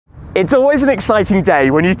It's always an exciting day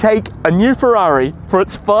when you take a new Ferrari for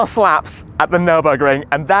its first laps at the Nürburgring,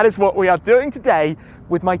 and that is what we are doing today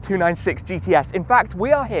with my 296 GTS. In fact,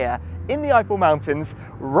 we are here in the Eiffel Mountains,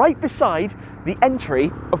 right beside the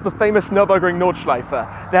entry of the famous Nurburgring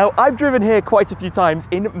Nordschleife. Now, I've driven here quite a few times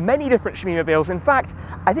in many different Shmeemobiles. In fact,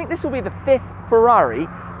 I think this will be the 5th Ferrari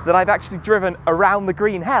that I've actually driven around the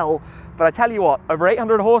green hell. But I tell you what, over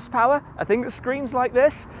 800 horsepower, a thing that screams like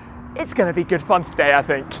this, it's going to be good fun today, I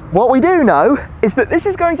think. What we do know is that this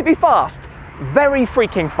is going to be fast. Very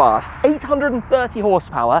freaking fast. 830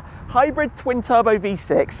 horsepower, hybrid twin turbo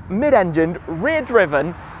V6, mid-engined, rear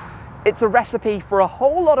driven. It's a recipe for a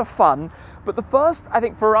whole lot of fun, but the first, I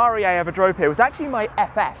think, Ferrari I ever drove here was actually my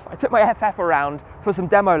FF. I took my FF around for some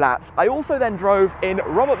demo laps. I also then drove in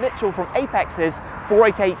Robert Mitchell from Apex's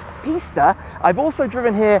 488 Pista. I've also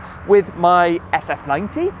driven here with my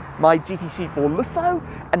SF90, my GTC4Lussos,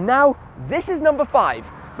 and now this is number 5.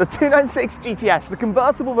 The 296 GTS, the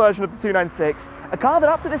convertible version of the 296, a car that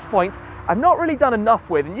up to this point I've not really done enough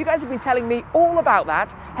with, and you guys have been telling me all about that,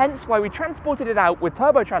 hence why we transported it out with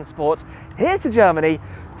Turbo Transport here to Germany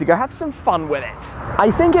to go have some fun with it. I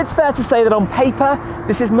think it's fair to say that on paper,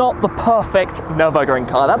 this is not the perfect Nürburgring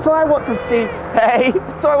car. That's why I want to see,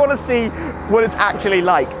 that's why I want to see what it's actually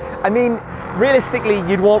like. I mean, realistically,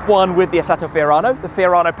 you'd want one with the Assetto Fiorano, the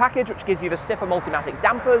Fiorano package, which gives you the stiffer multimatic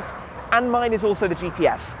dampers, and mine is also the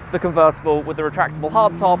GTS, the convertible with the retractable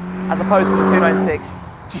hardtop, as opposed to the 296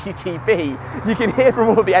 GTB. You can hear from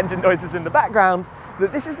all the engine noises in the background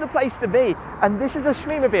that this is the place to be, and this is a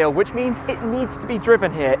Shmeemobile, which means it needs to be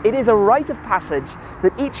driven here. It is a rite of passage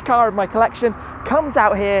that each car in my collection comes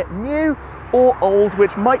out here, new or old,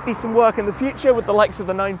 which might be some work in the future with the likes of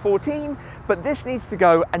the 914, but this needs to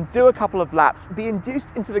go and do a couple of laps, be induced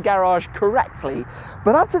into the garage correctly.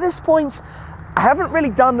 But up to this point, I haven't really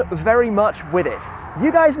done very much with it. You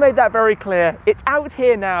guys made that very clear. It's out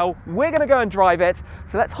here now. We're gonna go and drive it.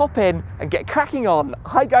 So let's hop in and get cracking on.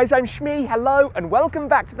 Hi guys, I'm Shmee. Hello and welcome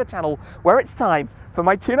back to the channel where it's time for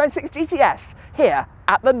my 296 GTS here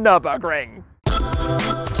at the Nürburgring.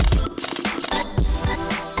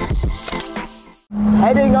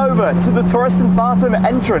 Heading over to the Touristenfahrten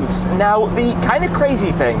entrance. Now, the kind of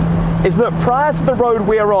crazy thing is that prior to the road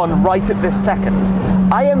we're on right at this second,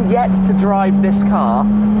 I am yet to drive this car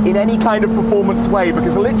in any kind of performance way,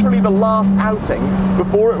 because literally the last outing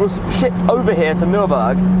before it was shipped over here to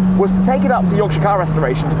Nürburg was to take it up to Yorkshire Car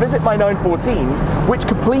Restoration to visit my 914, which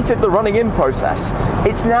completed the running in process.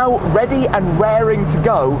 It's now ready and raring to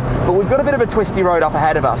go, but we've got a bit of a twisty road up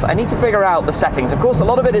ahead of us. I need to figure out the settings. Of course, a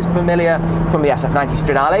lot of it is familiar from the SF90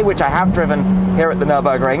 Stradale, which I have driven here at the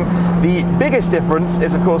Nürburgring. The biggest difference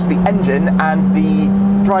is, of course, the engine and the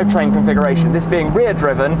drivetrain configuration, this being rear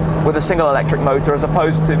driven with a single electric motor as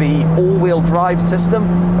opposed to the all-wheel drive system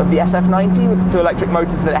of the SF90 with the 2 electric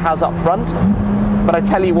motors that it has up front. But I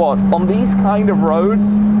tell you what, on these kind of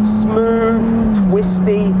roads, smooth,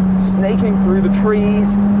 twisty, snaking through the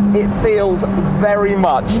trees, it feels very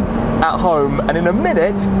much at home. And in a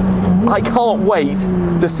minute, I can't wait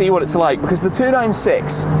to see what it's like, because the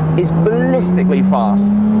 296 is ballistically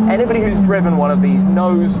fast. Anybody who's driven one of these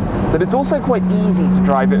knows that it's also quite easy to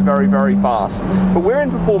drive it very, very fast. But we're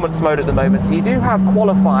in performance mode at the moment, so you do have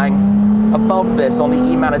qualifying above this on the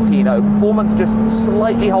e-Manettino. Performance just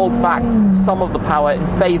slightly holds back some of the power in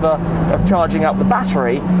favour of charging up the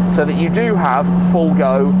battery, so that you do have full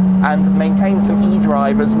go and maintain some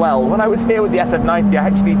e-drive as well. When I was here with the SF90, I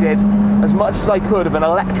actually did as much as I could of an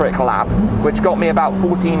electric lap, which got me about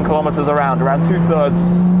 14 kilometres around 2/3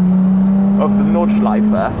 of the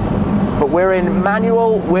Nordschleife. But we're in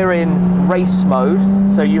manual, we're in race mode,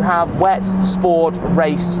 so you have wet, sport,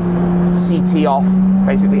 race, CT off,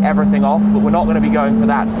 basically everything off, but we're not going to be going for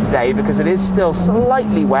that today because it is still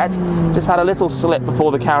slightly wet. Just had a little slip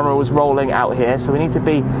before the camera was rolling out here, so we need to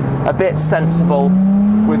be a bit sensible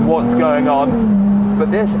with what's going on.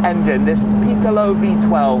 But this engine, this Piccolo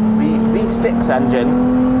V12, the V6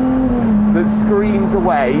 engine that screams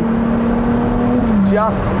away,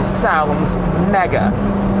 just sounds mega.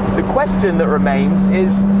 The question that remains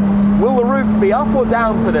is, will the roof be up or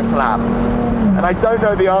down for this lap? And I don't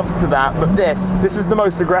know the answer to that, but this is the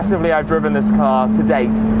most aggressively I've driven this car to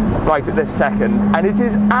date, right at this second, and it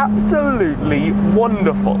is absolutely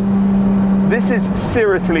wonderful. This is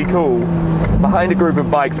seriously cool. Behind a group of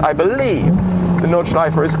bikes, I believe the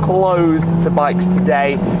Nordschleife is closed to bikes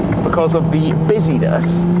today because of the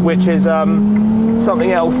busyness, which is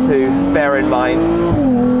something else to bear in mind.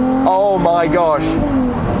 Oh my gosh,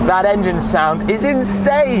 that engine sound is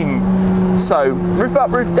insane. So roof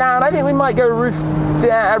up, roof down. I think we might go roof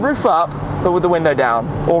up, but with the window down,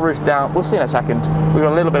 or roof down. We'll see in a second. We've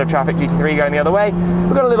got a little bit of traffic, GT3 going the other way.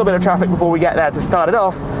 We've got a little bit of traffic before we get there to start it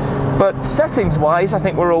off, but settings-wise, I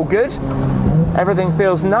think we're all good. Everything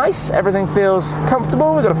feels nice, everything feels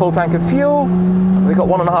comfortable. We've got a full tank of fuel. We've got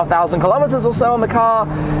 1,500 kilometers or so on the car,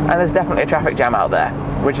 and there's definitely a traffic jam out there,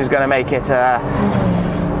 which is going to make it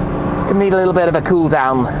gonna need a little bit of a cool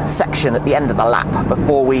down section at the end of the lap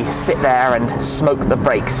before we sit there and smoke the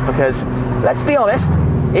brakes, because let's be honest,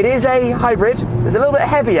 it is a hybrid. It's a little bit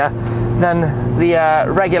heavier than the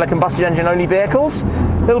regular combustion engine only vehicles.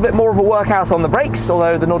 A little bit more of a workout on the brakes,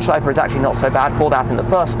 although the Nordschleife is actually not so bad for that in the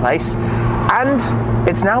first place. And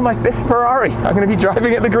it's now my 5th Ferrari. I'm going to be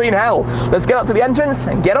driving at the green hell. Let's get up to the entrance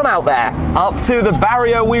and get on out there. Up to the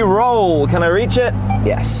barrier we roll. Can I reach it?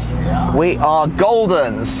 Yes. We are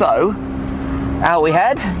golden. So out we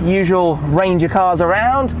head. Usual range of cars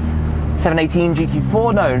around. 718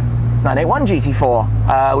 GT4, no, 981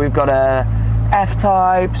 GT4. We've got a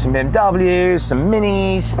F-Type, some BMWs, some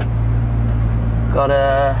Minis. Got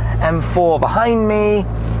a M4 behind me.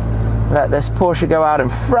 Let this Porsche go out in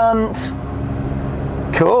front.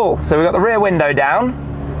 Cool, so we've got the rear window down.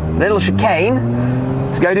 Little chicane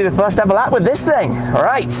to go do the first ever lap with this thing. All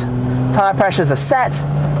right, tyre pressures are set,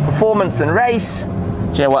 performance and race. Do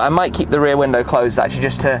you know what, I might keep the rear window closed actually,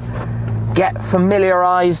 just to get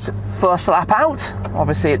familiarized first lap out.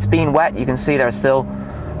 Obviously it's been wet, you can see there are still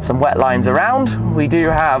some wet lines around. We do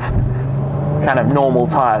have kind of normal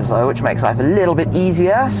tires though, which makes life a little bit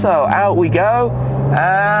easier. So out we go,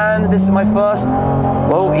 and this is my first,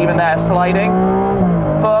 well, even there sliding,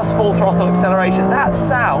 first full throttle acceleration. That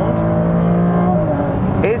sound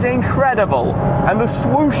is incredible, and the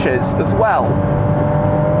swooshes as well.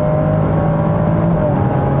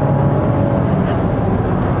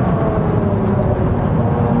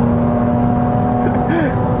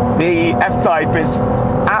 The F-Type is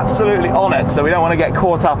absolutely on it, so we don't want to get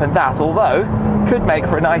caught up in that, although could make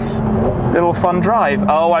for a nice little fun drive.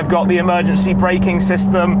 Oh, I've got the emergency braking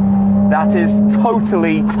system. That is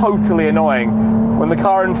totally annoying. When the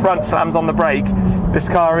car in front slams on the brake, this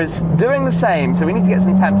car is doing the same, so we need to get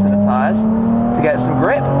some temps in the tyres to get some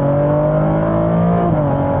grip.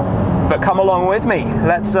 But come along with me.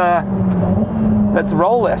 Let's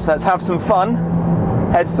roll this. Let's have some fun.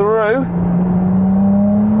 Head through.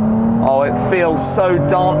 Oh, it feels so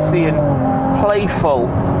dancey and playful.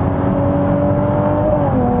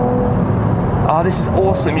 Oh, this is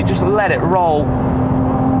awesome. You just let it roll.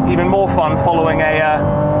 Even more fun following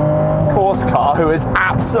a course car who is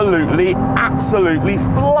absolutely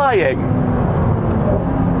flying.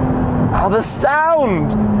 Oh, the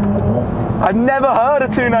sound! I've never heard a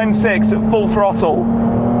 296 at full throttle.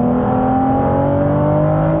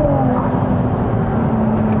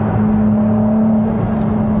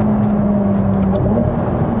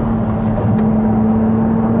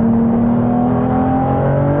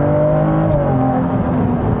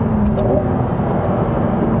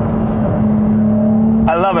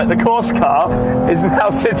 I love it. The course car is now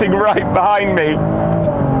sitting right behind me.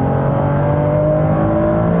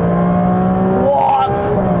 What?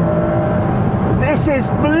 This is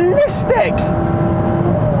ballistic.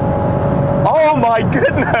 Oh my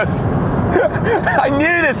goodness. I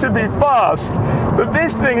knew this would be fast, but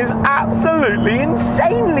this thing is absolutely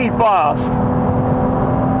insanely fast.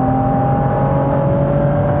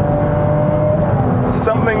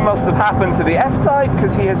 Something must have happened to the F-Type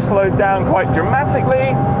because he has slowed down quite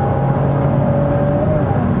dramatically.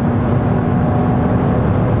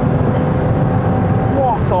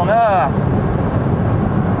 What on earth?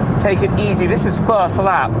 Take it easy. This is first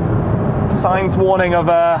lap. Signs warning of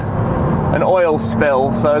an oil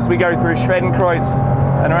spill. So as we go through Schwedenkreuz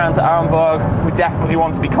and around to Arenberg, we definitely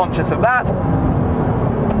want to be conscious of that.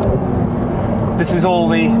 This is all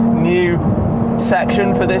the new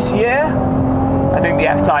section for this year. I think the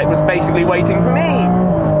F-Type was basically waiting for me,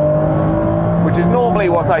 which is normally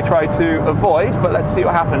what I try to avoid, but let's see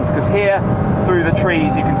what happens, because here through the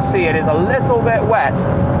trees you can see it is a little bit wet,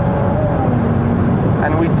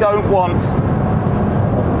 and we don't want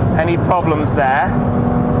any problems there.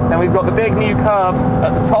 Then we've got the big new curb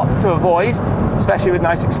at the top to avoid, especially with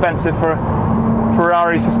nice expensive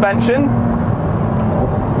Ferrari suspension,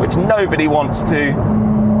 which nobody wants to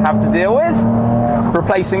have to deal with.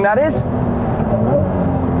 Replacing, that is.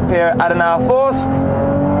 Here at Adenauer Forst.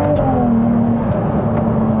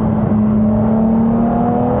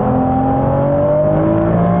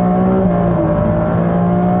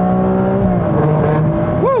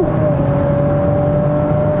 Woo!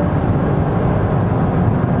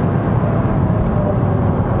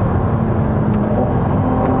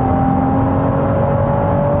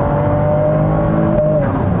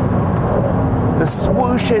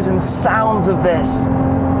 swooshes and sounds of this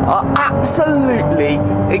are absolutely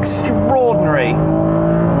extraordinary.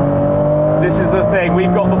 This is the thing,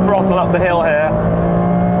 we've got the throttle up the hill here.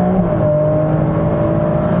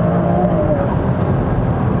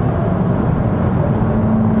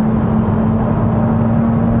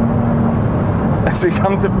 As we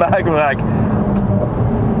come to Bergwerk,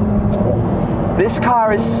 this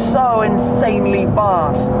car is so insanely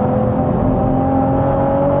fast.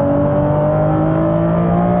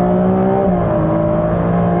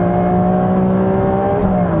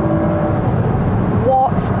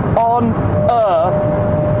 What on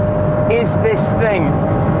earth is this thing?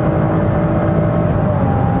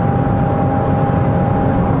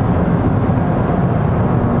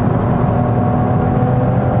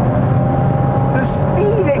 The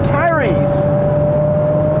speed it carries.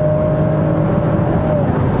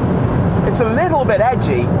 It's a little bit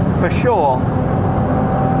edgy, for sure.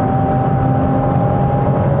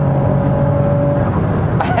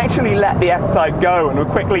 I actually let the F-Type go and we're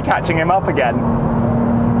quickly catching him up again.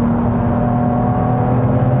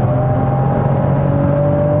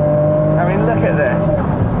 I mean, look at this.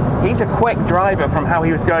 He's a quick driver from how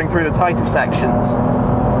he was going through the tighter sections.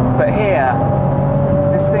 But here,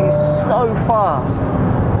 this thing is so fast.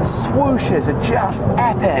 The swooshes are just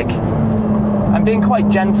epic. I'm being quite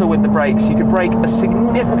gentle with the brakes. You could brake a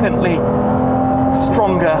significantly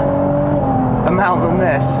stronger amount than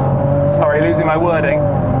this. Sorry, losing my wording.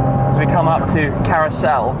 As we come up to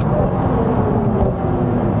Carousel.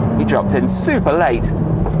 He dropped in super late.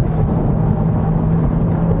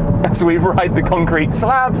 As we ride the concrete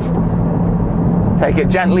slabs. Take it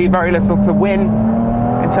gently, very little to win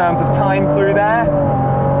in terms of time through there.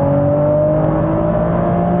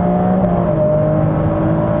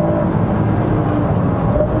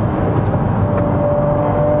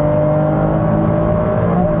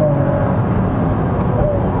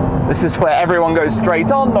 This is where everyone goes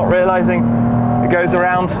straight on, not realizing it goes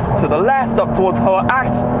around to the left, up towards Hohe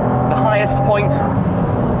Acht, the highest point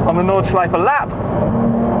on the Nordschleife lap.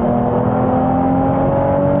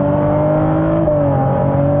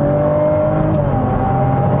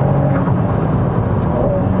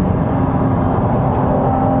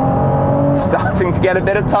 Starting to get a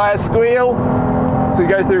bit of tyre squeal as we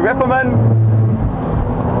go through Ripperman.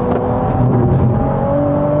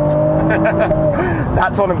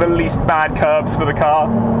 That's one of the least bad curbs for the car.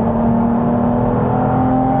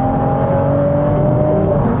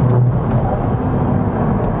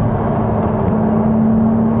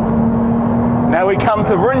 Now we come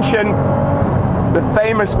to Rünchen, the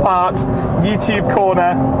famous part, YouTube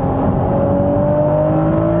corner.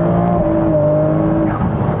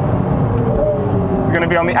 It's going to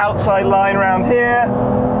be on the outside line around here.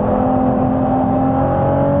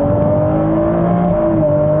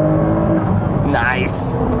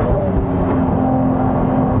 Nice.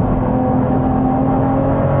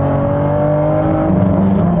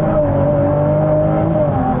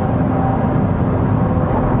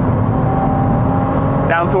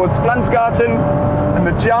 Down towards Flansgarten and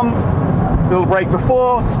the jump. Little brake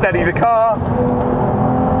before, steady the car.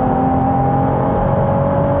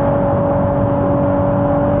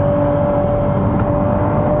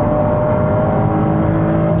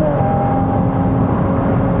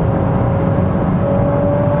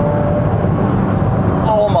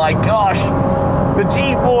 The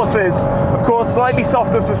G-forces, of course, slightly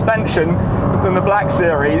softer suspension than the Black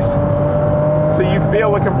Series, so you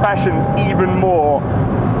feel the compressions even more.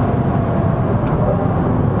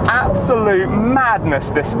 Absolute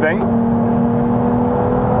madness, this thing.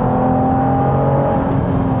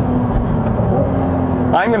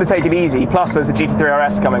 I'm going to take it easy, plus there's a GT3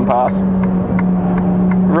 RS coming past.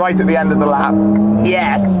 Right at the end of the lap.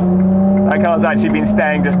 Yes! That car's actually been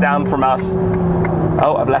staying just down from us.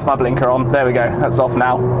 Oh, I've left my blinker on. There we go. That's off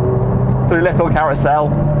now. Through Little Carousel.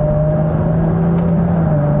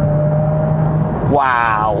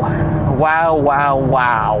 Wow. Wow, wow,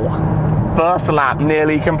 wow. First lap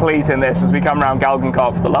nearly complete in this as we come around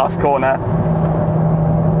Galgenkopf, the last corner.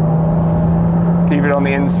 Keep it on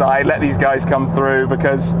the inside. Let these guys come through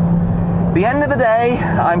because at the end of the day,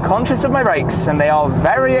 I'm conscious of my brakes and they are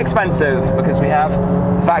very expensive because we have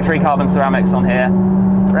factory carbon ceramics on here.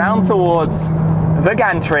 Round towards the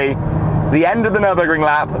gantry, the end of the Nürburgring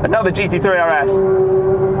lap, another GT3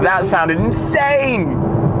 RS. That sounded insane.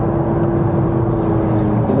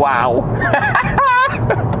 Wow.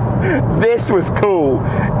 This was cool.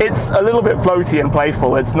 It's a little bit floaty and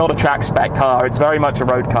playful. It's not a track spec car. It's very much a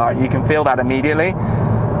road car. You can feel that immediately,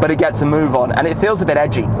 but it gets a move on and it feels a bit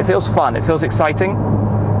edgy. It feels fun. It feels exciting.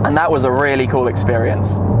 And that was a really cool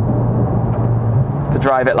experience. To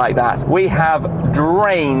drive it like that. We have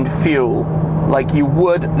drained fuel like you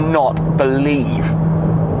would not believe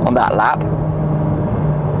on that lap.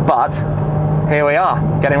 But here we are,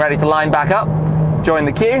 getting ready to line back up, join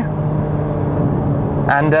the queue,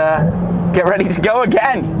 and get ready to go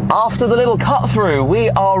again. After the little cut through, we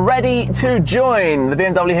are ready to join. The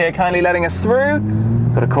BMW here kindly letting us through.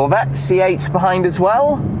 Got a Corvette C8 behind as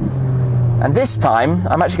well. And this time,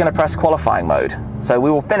 I'm actually going to press qualifying mode. So we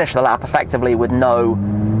will finish the lap effectively with no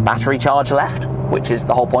battery charge left, which is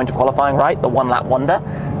the whole point of qualifying, right? The one lap wonder.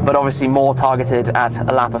 But obviously more targeted at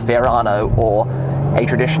a lap of Fiorano or a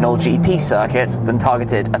traditional GP circuit than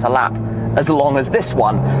targeted at a lap as long as this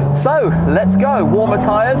one. So let's go. Warmer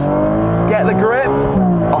tyres, get the grip.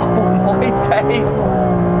 Oh my days.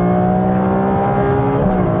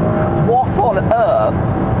 What on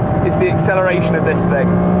earth is the acceleration of this thing?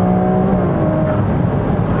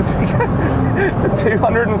 To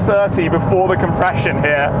 230 before the compression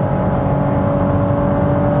here.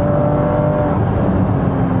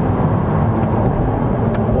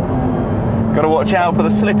 Got to watch out for the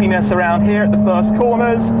slippiness around here at the first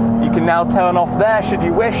corners. You can now turn off there should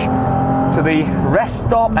you wish to the rest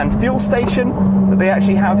stop and fuel station that they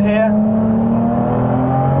actually have here.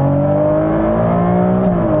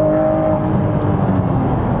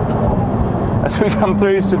 As we come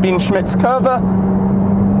through Sabine Schmidt's Curve.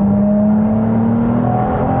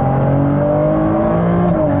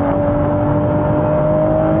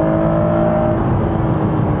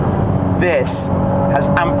 This has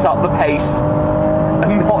amped up the pace a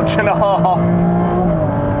notch and a half.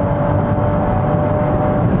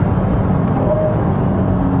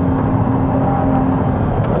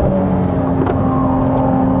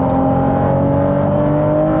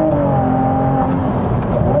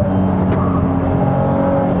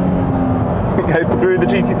 We go through the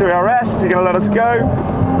GT3 RS, you're going to let us go?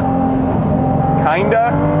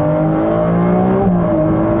 Kinda.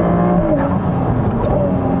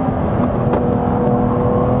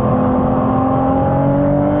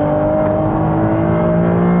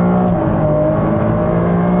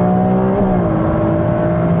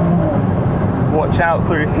 Out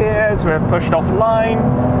through here as we're pushed off line.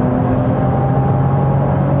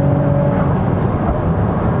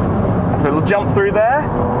 A little jump through there.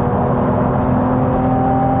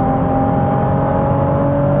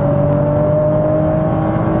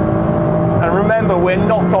 And remember, we're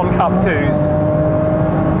not on Cup 2s.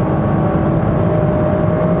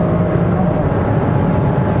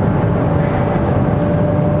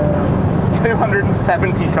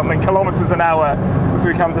 .270-something kilometers an hour as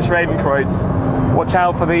we come to Schwedenkreuz. Watch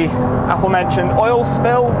out for the aforementioned oil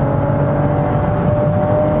spill.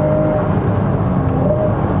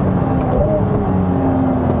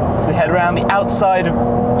 So we head around the outside of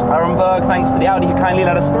Nurburgring, thanks to the Audi who kindly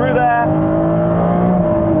let us through there.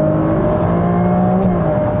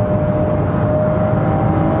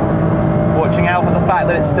 Watching out for the fact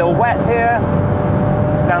that it's still wet here.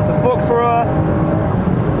 Down to Fuchsruhe.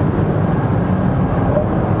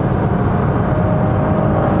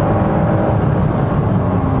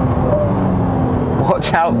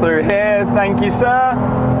 Watch out through here, thank you, sir.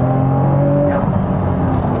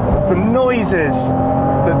 The noises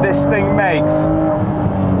that this thing makes.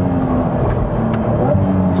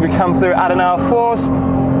 As we come through Adenauer Forst.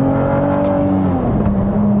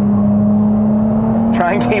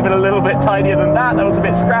 Try and keep it a little bit tidier than that. That was a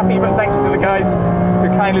bit scrappy, but thank you to the guys who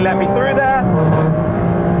kindly let me through there.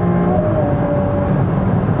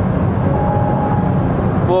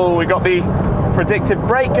 Whoa, we got the predictive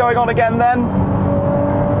brake going on again then.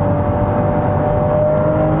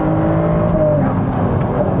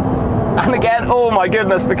 And again, oh my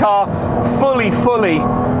goodness, the car fully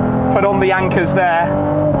put on the anchors there.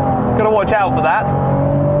 Got to watch out for that.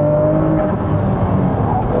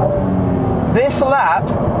 This lap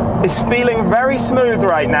is feeling very smooth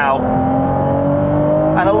right now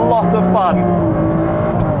and a lot of fun.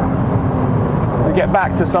 So we get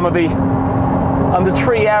back to some of the under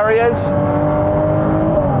tree areas.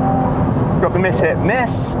 Got the miss hit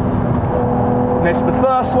miss. Miss the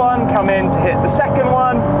first one, come in to hit the second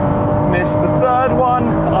one. Miss the third one,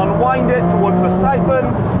 unwind it towards the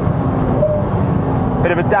siphon.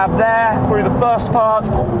 Bit of a dab there through the first part,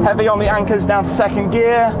 heavy on the anchors down to second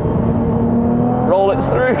gear. Roll it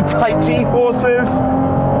through, tight G-forces.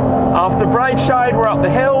 After Breitscheid, we're up the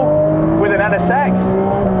hill with an NSX.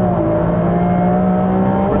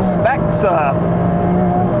 Respect, sir.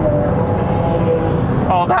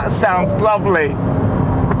 Oh, that sounds lovely.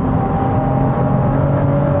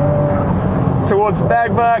 Towards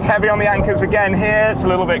Bergwerk, heavy on the anchors again here. It's a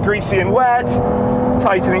little bit greasy and wet.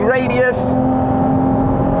 Tightening radius.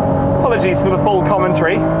 Apologies for the full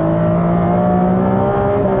commentary.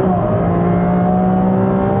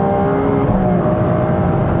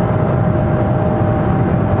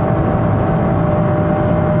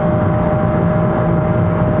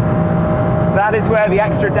 That is where the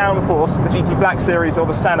extra downforce of the GT Black Series or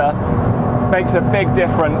the Senna makes a big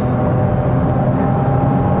difference.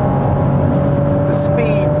 The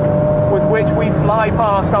speeds with which we fly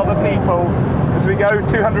past other people as we go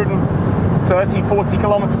 230, 40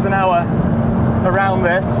 kilometers an hour around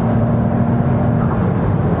this.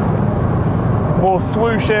 More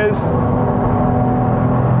swooshes.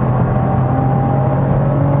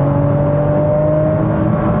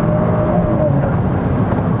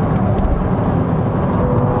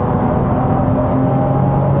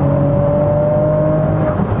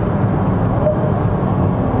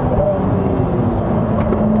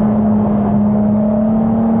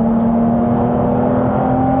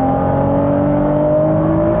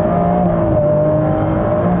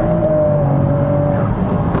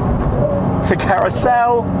 To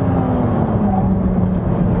carousel.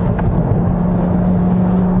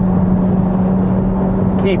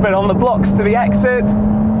 Keep it on the blocks to the exit.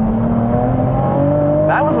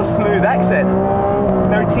 That was a smooth exit.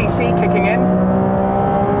 No TC kicking in.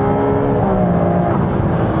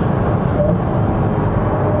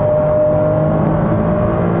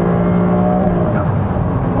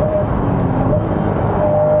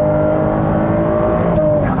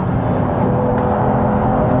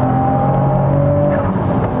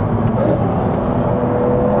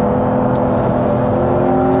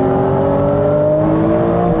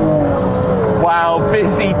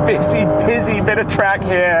 Busy bit of track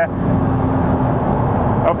here.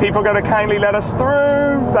 Are people going to kindly let us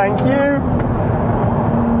through? Thank you.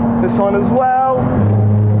 This one as well.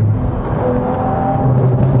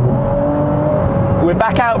 We're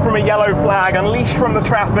back out from a yellow flag, unleashed from the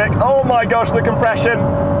traffic. Oh my gosh, the compression.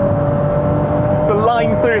 The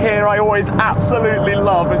line through here I always absolutely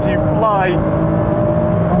love as you fly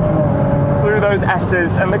through those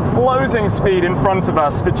S's and the closing speed in front of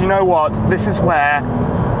us. But you know what? This is where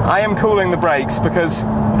I am cooling the brakes, because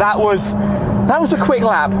that was a quick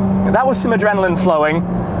lap. That was some adrenaline flowing.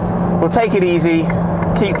 We'll take it easy,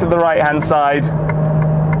 keep to the right hand side.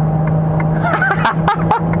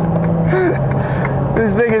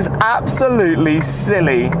 This thing is absolutely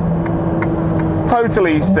silly.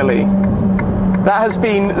 Totally silly. That has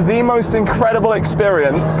been the most incredible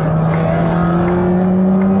experience.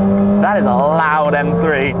 That is a loud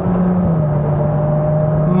M3.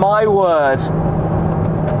 My word.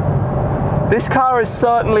 This car is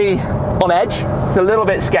certainly on edge. It's a little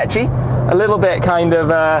bit sketchy, a little bit kind of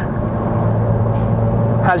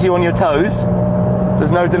has you on your toes.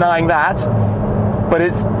 There's no denying that, but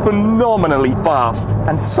it's phenomenally fast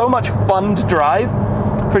and so much fun to drive.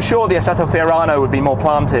 For sure, the Assetto Fiorano would be more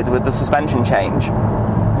planted with the suspension change,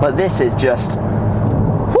 but this is just,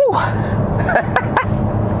 whew.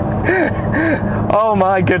 Oh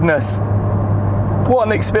my goodness. What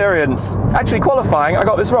an experience. Actually, qualifying, I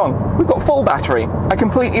got this wrong. We've got full battery. I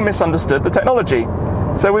completely misunderstood the technology.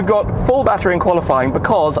 So we've got full battery in qualifying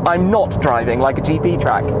because I'm not driving like a GP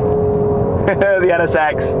track. The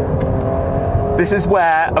NSX. This is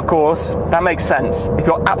where, of course, that makes sense. If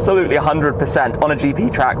you're absolutely 100% on a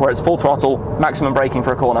GP track where it's full throttle, maximum braking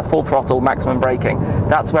for a corner, full throttle, maximum braking,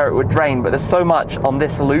 that's where it would drain. But there's so much on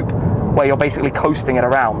this loop where you're basically coasting it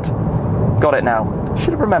around. Got it now.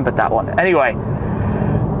 Should have remembered that one. Anyway.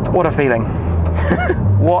 What a feeling.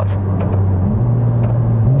 What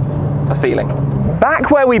a feeling.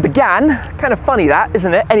 Back where we began, kind of funny that,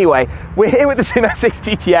 isn't it? Anyway, we're here with the 296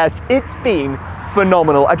 GTS. It's been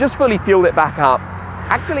phenomenal. I've just fully fueled it back up.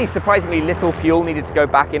 Actually, surprisingly little fuel needed to go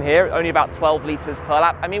back in here, only about 12 litres per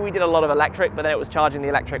lap. I mean, we did a lot of electric, but then it was charging the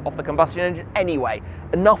electric off the combustion engine. Anyway,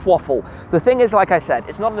 enough waffle. The thing is, like I said,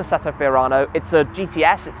 it's not an Assetto Fiorano, it's a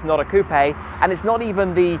GTS, it's not a coupe, and it's not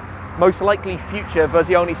even the most likely future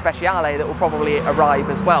Versione Speciale that will probably arrive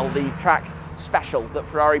as well, the track special that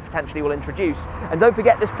Ferrari potentially will introduce. And don't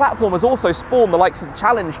forget, this platform has also spawned the likes of the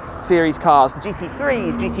Challenge series cars, the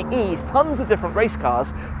GT3s, GTEs, tons of different race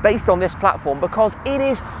cars based on this platform, because it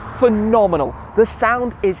is phenomenal. The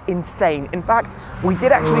sound is insane. In fact, we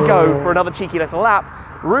did actually go for another cheeky little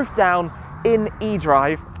lap, roof down in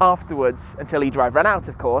eDrive afterwards, until eDrive ran out,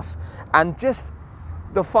 of course, and just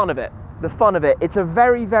the fun of it. The fun of it. It's a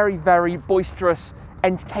very, very, very boisterous,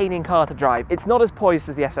 entertaining car to drive. It's not as poised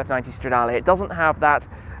as the SF90 Stradale. It doesn't have that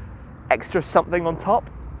extra something on top,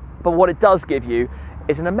 but what it does give you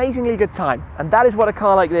is an amazingly good time, and that is what a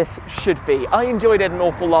car like this should be. I enjoyed it an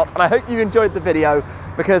awful lot, and I hope you enjoyed the video,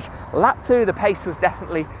 because lap 2, the pace was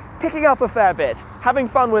definitely picking up a fair bit, having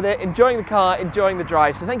fun with it, enjoying the car, enjoying the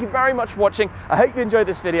drive. So thank you very much for watching. I hope you enjoyed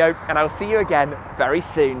this video, and I will see you again very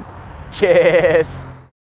soon. Cheers!